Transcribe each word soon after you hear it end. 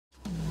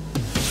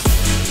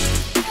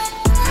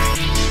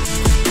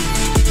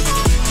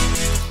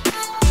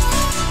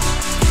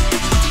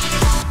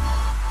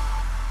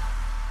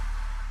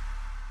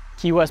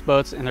Key West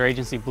Boats and their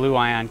agency Blue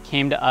Ion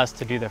came to us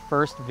to do the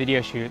first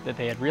video shoot that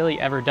they had really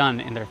ever done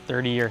in their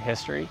 30-year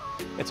history.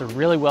 It's a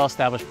really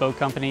well-established boat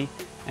company,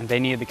 and they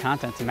needed the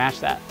content to match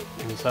that.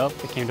 And so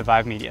they came to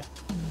Vive Media.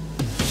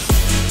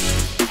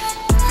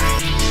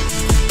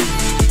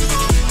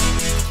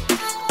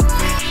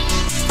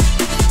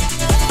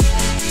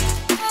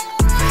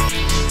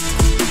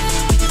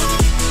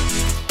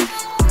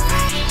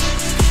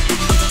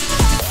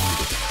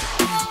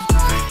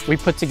 We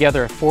put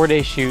together a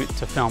 4-day shoot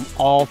to film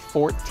all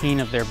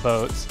 14 of their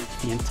boats,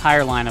 the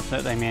entire lineup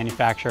that they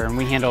manufacture, and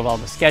we handled all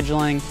the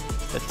scheduling,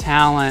 the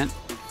talent,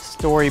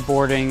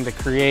 storyboarding, the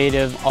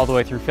creative, all the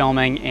way through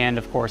filming, and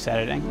of course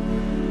editing.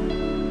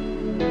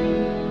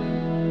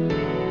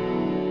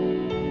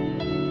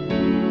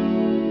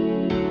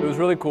 It was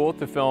really cool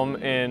to film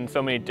in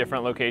so many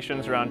different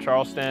locations around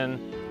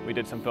Charleston. We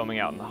did some filming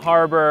out in the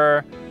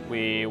harbor,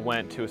 we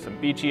went to some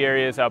beachy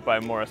areas out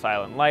by Morris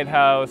Island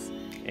Lighthouse,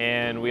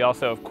 and we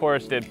also, of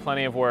course, did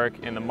plenty of work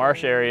in the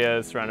marsh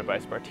areas surrounded by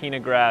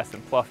Spartina grass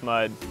and pluff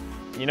mud.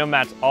 You know,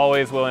 Matt's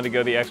always willing to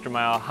go the extra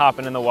mile,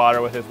 hopping in the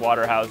water with his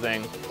water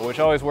housing, which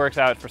always works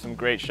out for some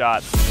great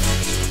shots.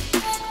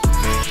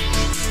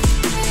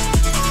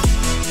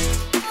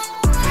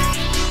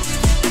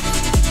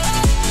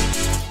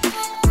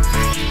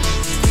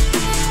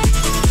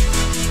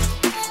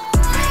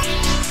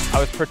 I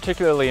was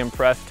particularly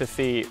impressed to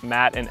see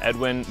Matt and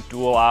Edwin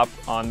dual op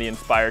on the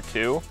Inspire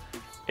 2.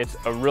 It's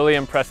a really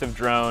impressive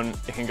drone.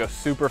 It can go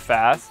super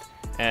fast,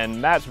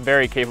 and Matt's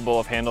very capable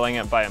of handling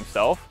it by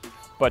himself.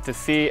 But to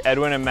see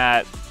Edwin and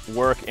Matt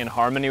work in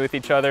harmony with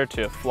each other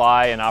to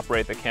fly and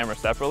operate the camera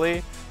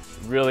separately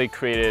really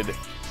created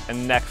a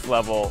next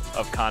level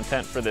of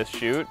content for this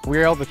shoot. We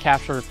were able to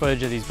capture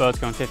footage of these boats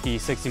going 50,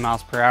 60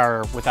 miles per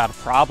hour without a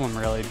problem,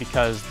 really,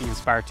 because the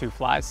Inspire 2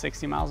 flies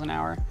 60 miles an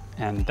hour,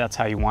 and that's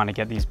how you want to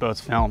get these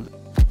boats filmed.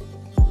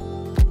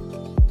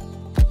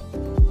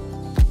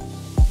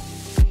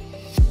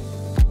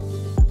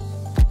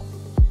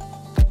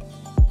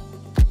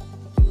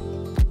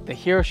 The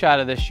hero shot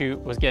of this shoot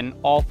was getting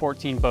all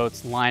 14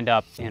 boats lined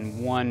up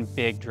in one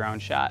big drone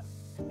shot.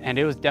 And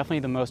it was definitely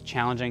the most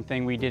challenging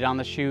thing we did on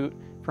the shoot.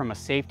 From a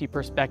safety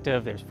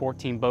perspective, there's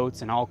 14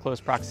 boats in all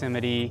close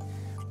proximity.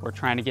 We're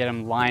trying to get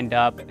them lined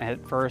up. At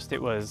first it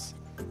was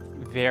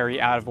very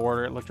out of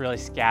order. It looked really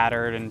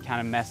scattered and kind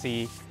of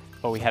messy,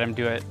 but we had them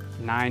do it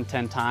 9,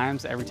 10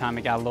 times. Every time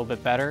it got a little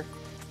bit better.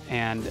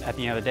 And at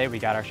the end of the day, we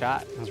got our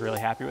shot. I was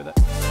really happy with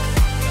it.